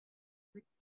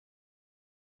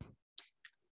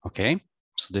Okay,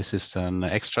 so this is an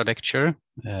extra lecture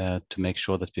to make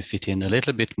sure that we fit in a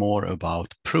little bit more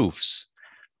about proofs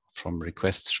from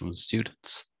requests from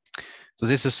students. So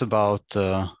this is about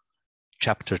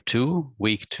chapter 2,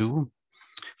 week 2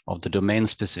 of the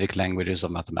domain-specific languages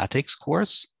of mathematics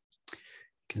course. You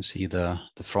can see the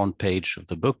front page of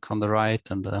the book on the right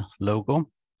and the logo.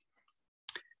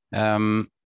 And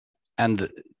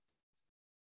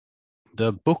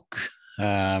the book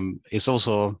is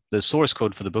also, the source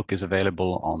code for the book is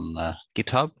available on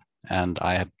GitHub, and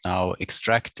I have now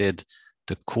extracted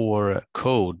the core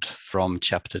code from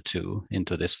chapter 2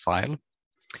 into this file.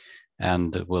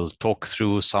 And we'll talk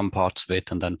through some parts of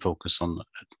it and then focus on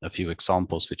a few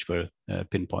examples which were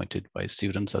pinpointed by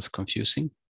students as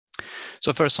confusing.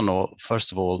 So first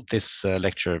of all, this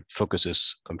lecture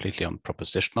focuses completely on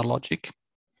propositional logic.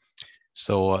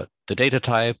 So the data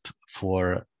type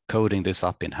for coding this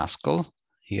up in Haskell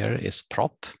here is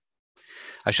prop.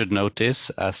 I should notice,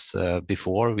 as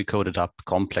before, we coded up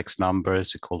complex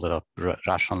numbers, we called it up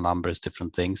rational numbers,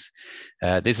 different things.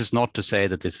 This is not to say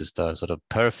that this is the sort of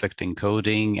perfect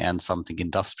encoding and something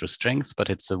industrial strength, but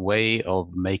it's a way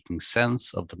of making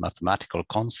sense of the mathematical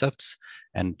concepts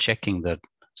and checking the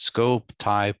scope,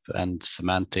 type, and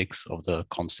semantics of the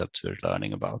concepts we're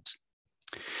learning about.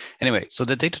 Anyway, so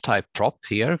the data type prop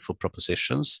here for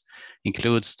propositions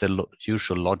includes the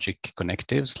usual logic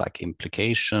connectives like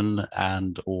implication,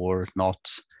 and, or, not.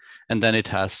 And then it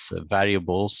has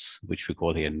variables, which we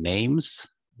call here names,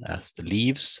 as the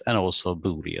leaves, and also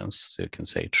booleans. So you can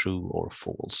say true or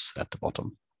false at the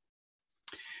bottom.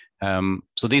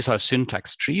 So these are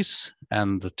syntax trees,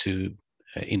 and to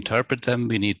interpret them,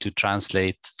 we need to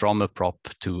translate from a prop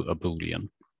to a boolean.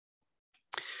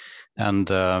 And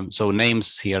so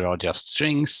names here are just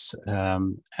strings,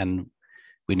 and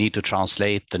we need to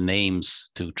translate the names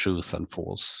to truth and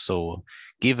false. So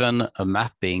given a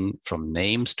mapping from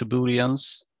names to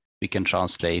booleans, we can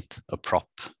translate a prop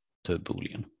to a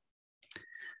boolean.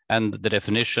 And the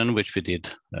definition, which we did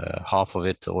half of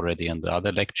it already in the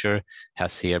other lecture,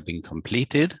 has here been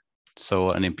completed.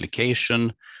 So an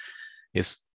implication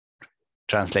is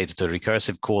translated to a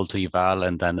recursive call to eval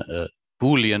and then a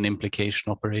Boolean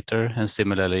implication operator, and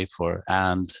similarly for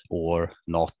and, or,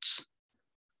 not.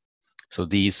 So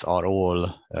these are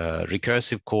all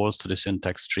recursive calls to the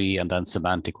syntax tree and then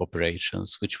semantic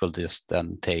operations, which will just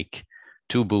then take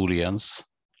two Booleans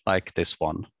like this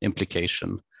one,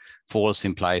 implication. False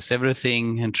implies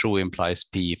everything and true implies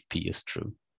P if P is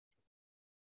true.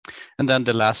 And then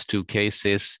the last two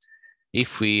cases,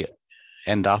 if we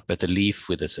end up at a leaf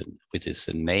with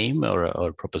a name or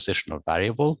a proposition or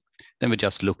variable, then we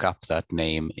just look up that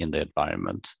name in the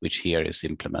environment, which here is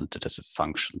implemented as a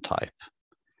function type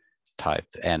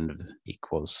env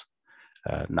equals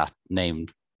not name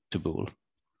to bool.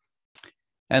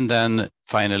 And then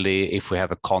finally, if we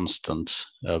have a constant,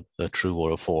 a true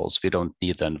or a false, we don't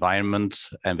need the environment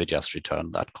and we just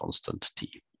return that constant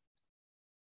t.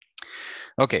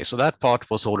 Okay, so that part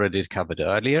was already covered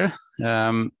earlier.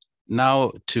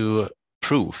 Now to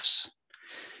proofs.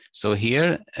 So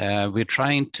here we're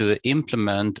trying to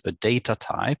implement a data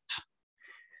type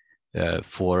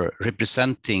for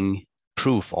representing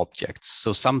proof objects.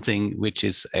 So something which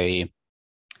is a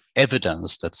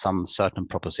evidence that some certain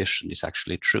proposition is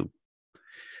actually true.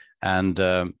 And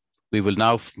we will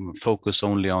now focus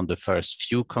only on the first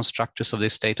few constructors of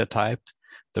this data type.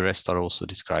 The rest are also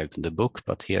described in the book,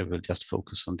 but here we'll just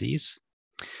focus on these.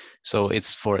 So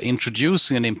it's for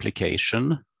introducing an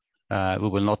implication. We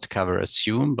will not cover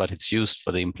assume, but it's used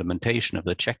for the implementation of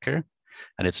the checker,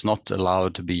 and it's not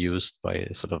allowed to be used by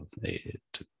sort of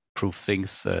to prove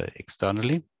things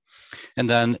externally. And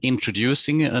then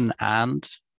introducing an and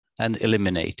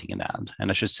eliminating an and.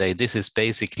 And I should say this is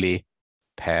basically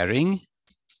pairing,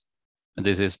 and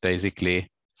this is basically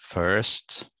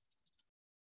first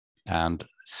and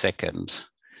second.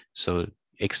 So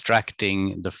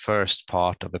extracting the first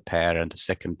part of a pair and the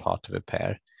second part of a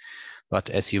pair. But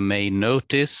as you may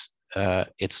notice,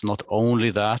 it's not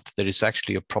only that, there is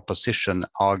actually a proposition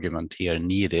argument here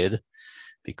needed,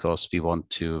 because we want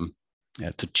to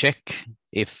check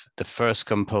if the first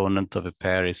component of a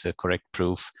pair is a correct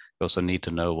proof. We also need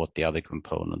to know what the other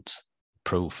component's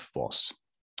proof was.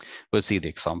 We'll see the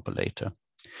example later.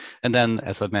 And then,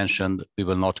 as I mentioned, we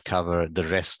will not cover the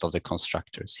rest of the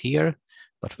constructors here,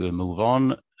 but we'll move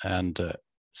on and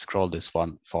scroll this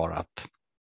one far up.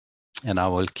 And I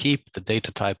will keep the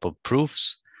data type of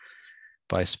proofs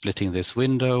by splitting this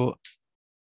window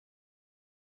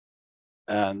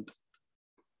and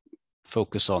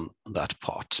focus on that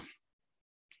part.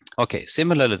 Okay,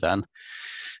 similarly then,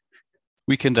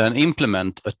 we can then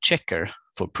implement a checker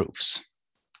for proofs.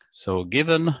 So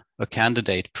given a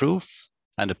candidate proof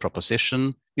and a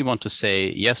proposition, we want to say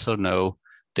yes or no,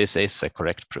 this is a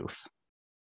correct proof.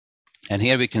 And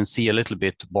here we can see a little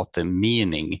bit what the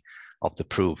meaning of the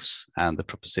proofs and the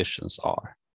propositions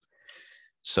are.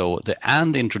 So the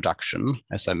AND introduction,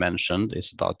 as I mentioned,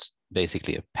 is about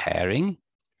basically a pairing.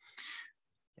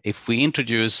 If we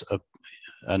introduce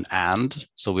an AND,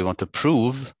 so we want to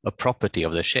prove a property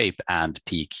of the shape AND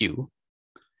PQ,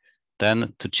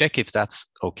 then to check if that's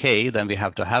okay, then we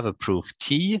have to have a proof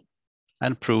T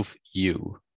and proof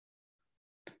U.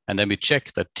 And then we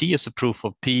check that T is a proof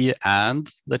of P and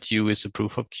that U is a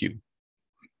proof of Q.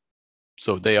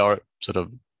 So they are sort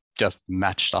of just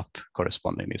matched up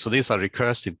correspondingly. So these are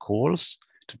recursive calls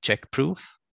to check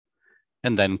proof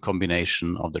and then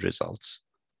combination of the results.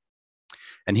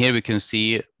 And here we can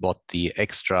see what the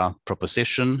extra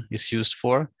proposition is used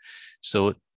for.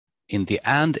 So in the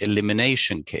AND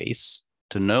elimination case,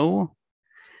 to know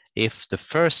if the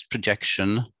first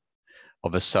projection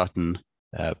of a certain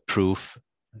proof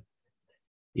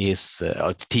is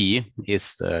T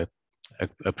is a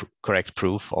correct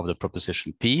proof of the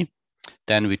proposition P,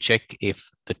 then we check if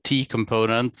the T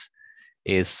component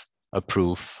is a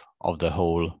proof of the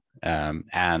whole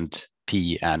and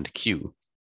P and Q.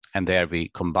 And there we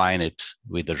combine it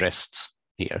with the rest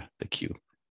here, the Q.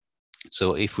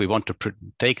 So if we want to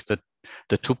take the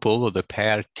tuple or the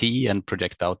pair T and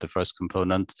project out the first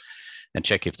component and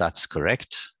check if that's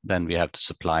correct, then we have to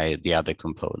supply the other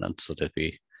component so that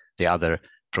the other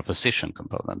proposition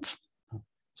component,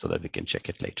 so that we can check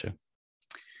it later.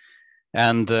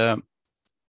 And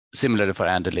similarly for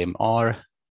AND elim R,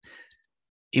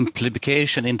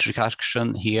 implication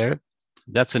introduction here,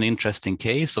 that's an interesting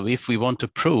case. So if we want to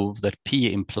prove that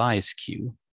P implies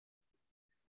Q,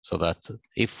 so that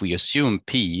if we assume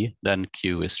P, then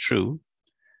Q is true,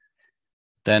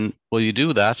 then will you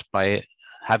do that by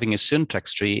having a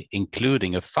syntax tree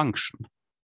including a function?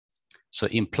 So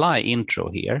imply intro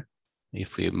here,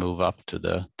 if we move up to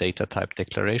the data type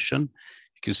declaration,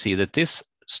 you can see that this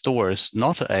stores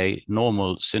not a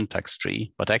normal syntax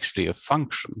tree, but actually a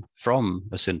function from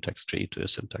a syntax tree to a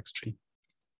syntax tree.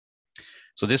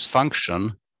 So this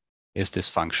function is this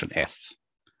function f.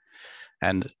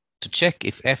 And to check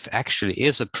if f actually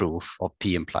is a proof of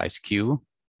P implies Q,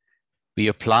 we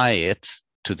apply it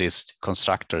to this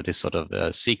constructor, this sort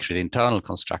of secret internal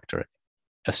constructor,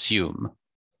 assume.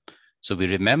 So we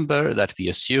remember that we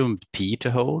assumed P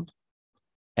to hold,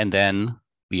 and then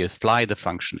we apply the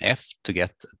function f to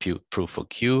get a proof of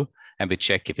Q, and we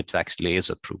check if it actually is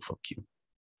a proof of Q.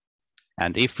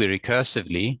 And if we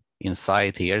recursively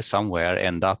inside here somewhere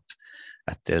end up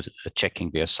at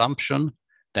checking the assumption,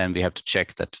 then we have to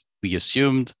check that we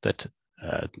assumed that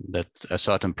that a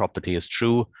certain property is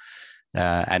true,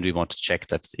 and we want to check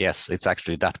that yes, it's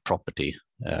actually that property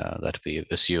that we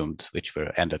assumed, which we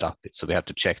ended up with. So we have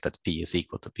to check that P is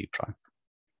equal to P prime.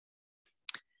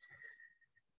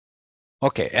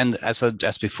 Okay, and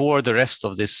as before, the rest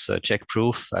of this check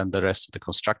proof and the rest of the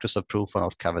constructors of proof are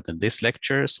not covered in this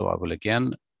lecture. So I will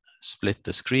again split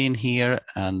the screen here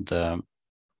and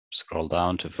scroll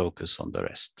down to focus on the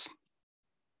rest.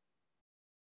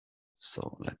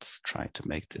 So let's try to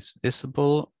make this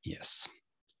visible. Yes.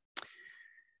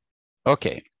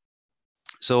 Okay.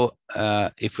 So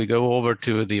if we go over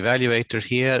to the evaluator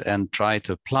here and try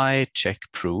to apply check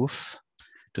proof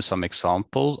to some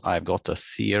example, I've got a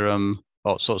theorem.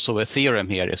 Oh, so a theorem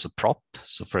here is a prop.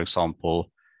 So for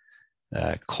example,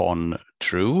 con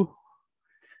true.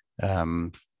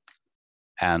 Oh,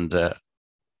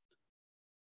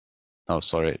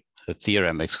 sorry, the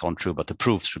theorem makes con true, but the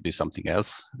proof should be something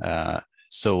else.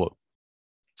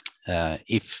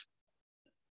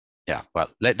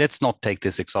 Let's not take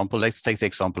this example. Let's take the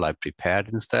example I prepared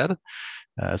instead.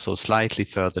 So slightly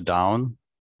further down,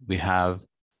 we have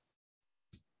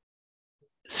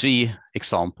 3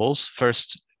 examples.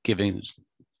 First,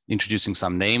 introducing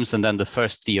some names, and then the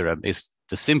first theorem is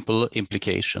the simple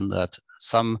implication that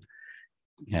some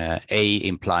A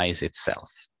implies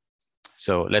itself.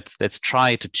 So let's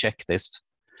try to check this.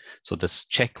 So this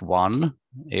check one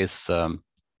is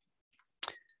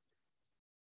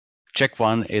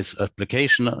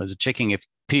application checking if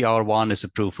PR1 is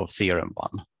a proof of theorem 1.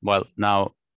 Well,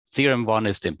 now theorem 1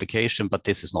 is the implication, but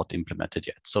this is not implemented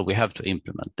yet. So we have to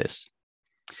implement this.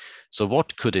 So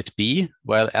what could it be?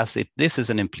 Well, this is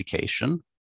an implication,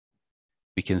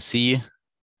 we can see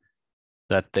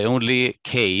that the only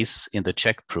case in the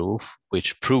check proof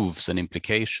which proves an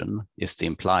implication is the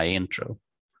imply intro.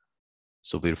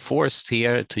 So we're forced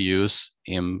here to use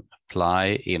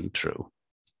imply intro.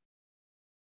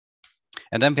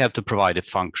 And then we have to provide a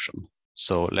function.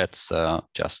 So let's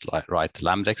just write the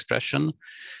lambda expression.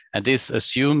 And this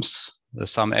assumes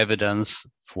some evidence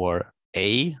for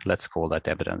A, let's call that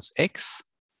evidence X.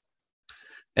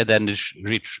 And then it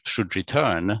should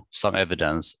return some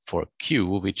evidence for Q,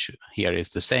 which here is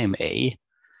the same A.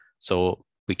 So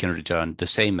we can return the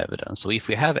same evidence. So if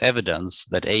we have evidence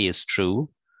that A is true,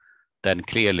 then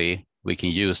clearly we can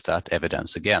use that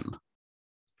evidence again.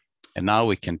 And now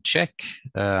we can check,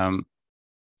 and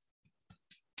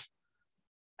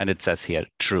it says here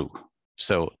true.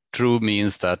 So true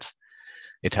means that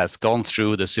it has gone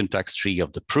through the syntax tree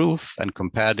of the proof and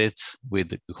compared it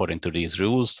with, according to these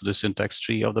rules, to the syntax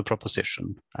tree of the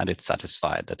proposition, and it's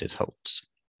satisfied that it holds.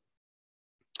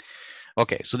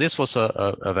 Okay, so this was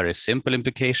a very simple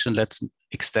implication. Let's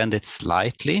extend it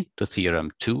slightly to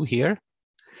theorem 2 here.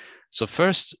 So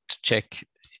first, to check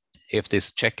if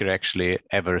this checker actually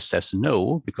ever says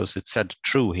no, because it said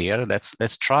true here.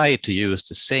 Let's try to use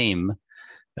the same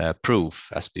proof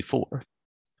as before.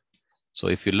 So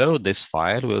if you load this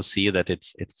file, we'll see that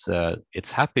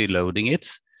it's happy loading it.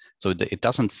 So it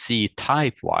doesn't see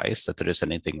type-wise that there is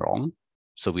anything wrong.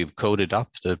 So we've coded up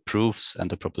the proofs and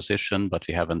the proposition, but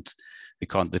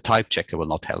the type checker will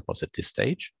not help us at this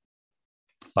stage.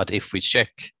 But if we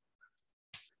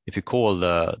if you call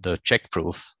the check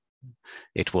proof,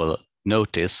 it will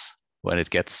notice when it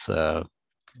gets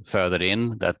further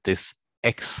in that this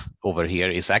X over here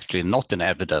is actually not an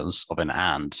evidence of an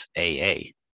AND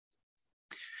AA.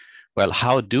 Well,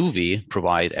 how do we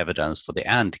provide evidence for the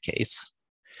AND case?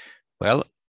 Well,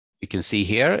 you can see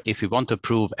here, if we want to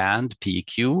prove AND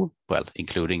PQ, well,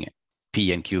 including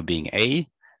P and Q being A,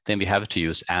 then we have to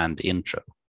use AND intro.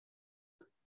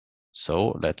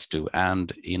 So let's do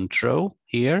AND intro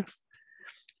here.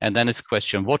 And then it's a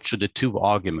question, what should the two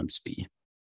arguments be?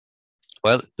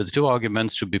 Well, the two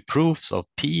arguments should be proofs of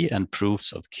P and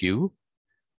proofs of Q,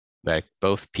 where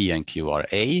both P and Q are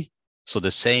A. So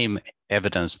the same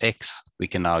evidence X we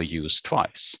can now use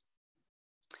twice.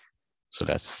 So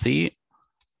let's see.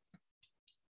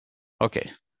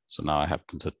 Okay, so now I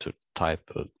happen to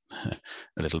type a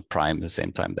little prime at the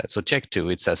same time there. So check 2,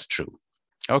 it says true.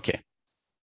 Okay.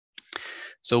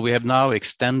 So we have now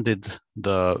extended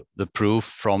the proof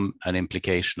from an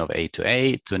implication of A to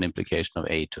A to an implication of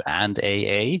A to AND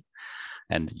AA,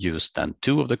 and used then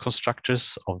 2 of the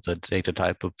constructors of the data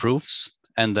type of proofs.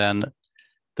 And then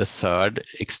the third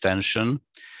extension,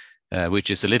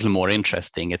 which is a little more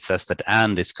interesting, it says that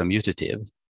AND is commutative.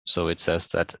 So it says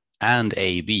that AND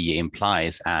AB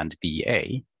implies AND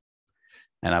BA.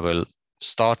 And I will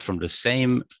start from the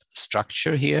same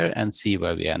structure here and see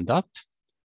where we end up.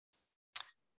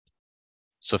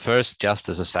 So first, just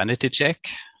as a sanity check,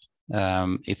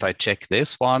 if I check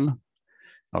this one,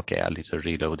 okay, I'll need to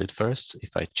reload it first.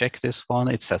 If I check this one,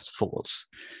 it says false.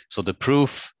 So the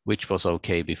proof, which was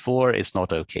okay before, is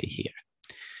not okay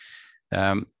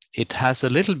here. It has a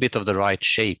little bit of the right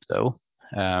shape though.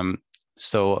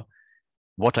 So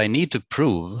what I need to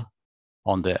prove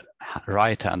on the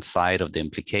right-hand side of the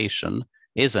implication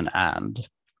is an AND.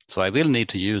 So I will need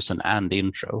to use an AND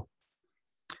intro.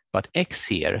 But X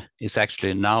here is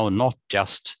actually now not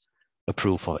just a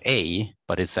proof of A,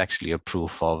 but it's actually a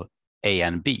proof of A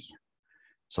and B.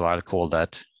 So I'll call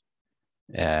that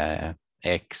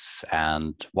X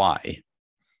and Y.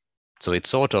 So it's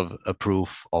sort of a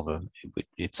proof of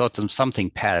it's sort of something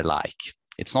pair-like.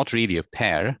 It's not really a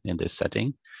pair in this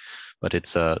setting, but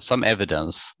it's some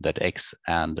evidence that X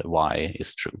and Y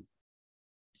is true.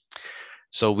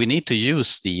 So we need to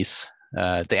use these.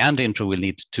 The AND intro will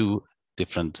need 2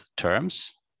 different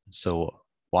terms. So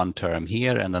one term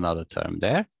here and another term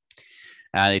there.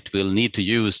 And it will need to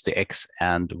use the X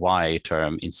and Y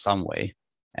term in some way.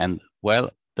 And well,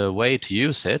 the way to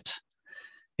use it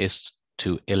is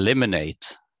to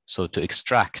eliminate, so to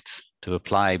extract, to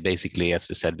apply basically, as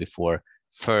we said before,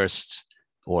 first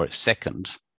or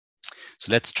second.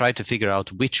 So let's try to figure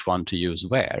out which one to use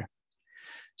where.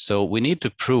 So we need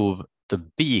to prove the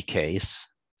B case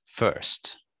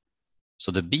first.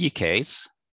 So the B case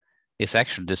is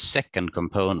actually the second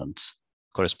component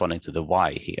corresponding to the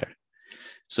Y here.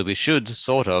 So we should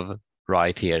sort of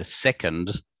write here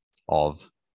second of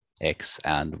X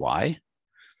and Y.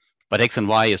 But X and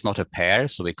Y is not a pair,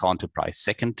 so we can't apply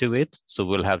second to it. So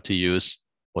we'll have to use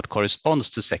what corresponds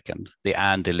to second, the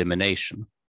AND elimination.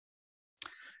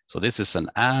 So this is an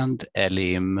AND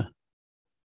elim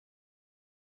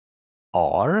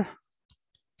R.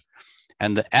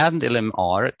 And the AND elim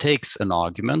R takes an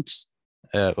argument,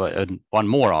 one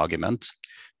more argument,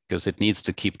 because it needs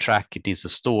to keep track, it needs to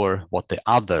store what the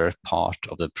other part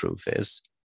of the proof is.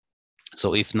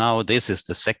 So if now this is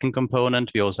the second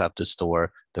component, we also have to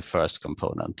store the first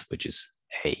component, which is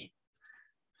A.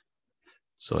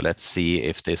 So let's see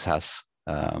if this has,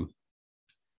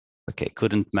 okay,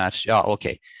 couldn't match. Yeah,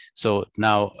 okay. So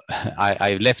now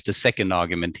I left the second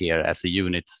argument here as a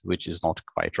unit, which is not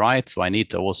quite right. So I need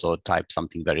to also type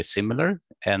something very similar,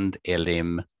 and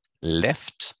elim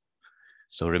left.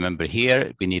 So remember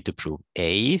here, we need to prove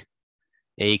A.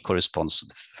 A corresponds to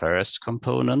the first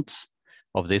component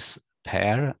of this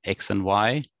pair, X and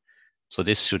Y. So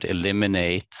this should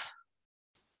eliminate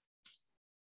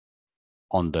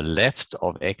on the left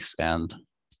of X and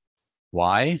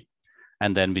Y.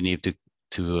 And then we need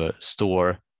to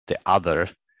store the other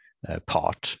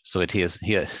part. So it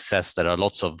here says there are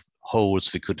lots of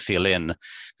holes we could fill in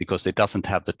because it doesn't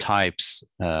have the types,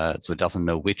 so it doesn't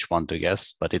know which one to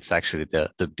guess, but it's actually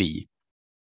the B.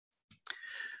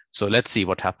 So let's see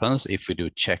what happens if we do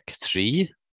check 3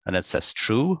 and it says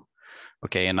true.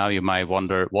 Okay, and now you might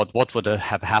wonder what would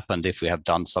have happened if we have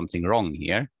done something wrong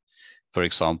here. For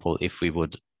example, if we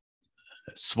would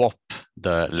swap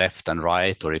the left and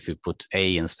right, or if we put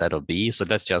A instead of B. So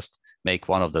let's just make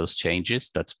one of those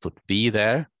changes. Let's put B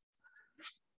there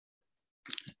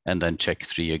and then check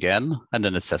 3 again, and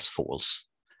then it says false.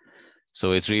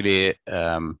 So it's really,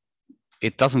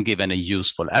 it doesn't give any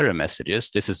useful error messages.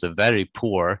 This is a very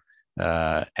poor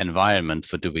environment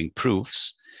for doing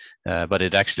proofs, but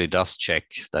it actually does check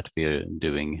that we're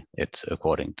doing it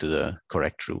according to the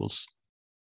correct rules.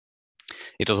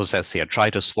 It also says here, try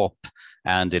to swap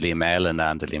AND-elim L and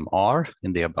AND-elim R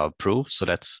in the above proof. So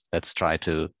let's try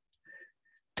to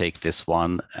take this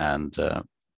one and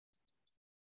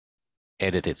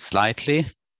edit it slightly.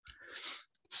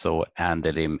 So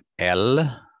AND-elim L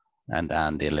and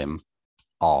AND-elim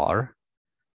R.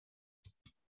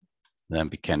 Then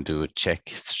we can do check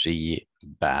 3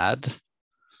 bad.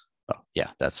 Oh,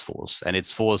 yeah, that's false. And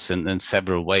it's false in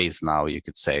several ways now, you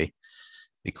could say,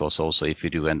 because also if you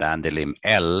do an AND-elim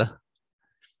L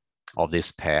of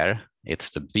this pair, it's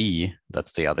the B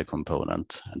that's the other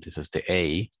component, and this is the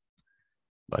A,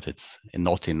 but it's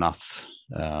not enough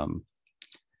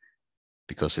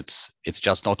because it's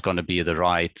just not going to be the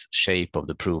right shape of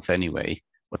the proof anyway,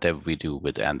 whatever we do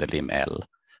with AND-elim L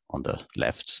on the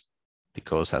left,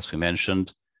 because as we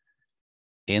mentioned,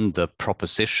 in the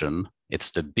proposition,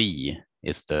 it's the B,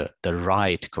 it's the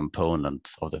right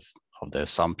component of the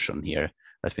assumption here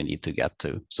that we need to get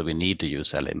to. So we need to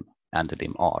use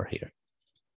AND-elim R here.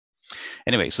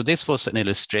 Anyway, so this was an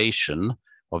illustration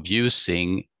of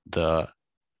using the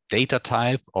data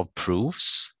type of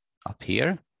proofs up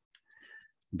here,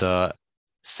 the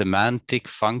semantic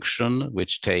function,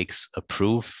 which takes a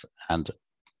proof and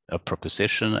a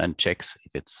proposition and checks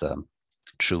if it's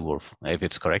true or if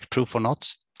it's correct proof or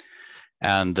not,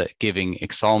 and giving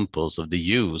examples of the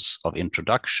use of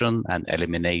introduction and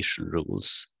elimination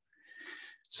rules.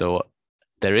 So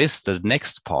there is the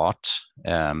next part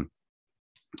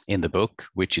in the book,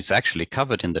 which is actually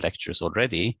covered in the lectures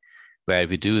already, where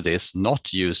we do this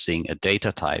not using a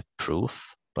data type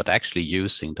proof, but actually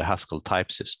using the Haskell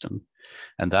type system.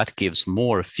 And that gives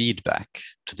more feedback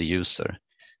to the user.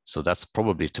 So that's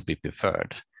probably to be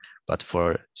preferred. But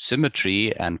for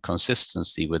symmetry and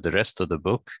consistency with the rest of the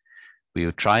book, we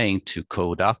are trying to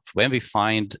code up when we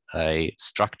find a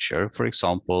structure, for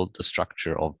example, the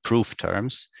structure of proof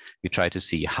terms, we try to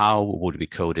see how would we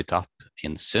code it up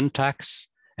in syntax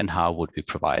and how would we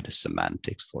provide a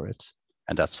semantics for it.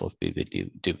 And that's what we'll be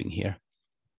doing here.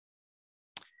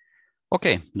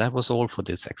 Okay, that was all for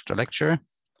this extra lecture.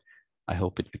 I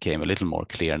hope it became a little more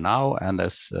clear now. And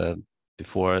as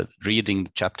before, reading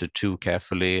chapter 2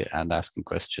 carefully and asking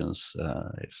questions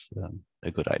is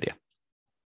a good idea.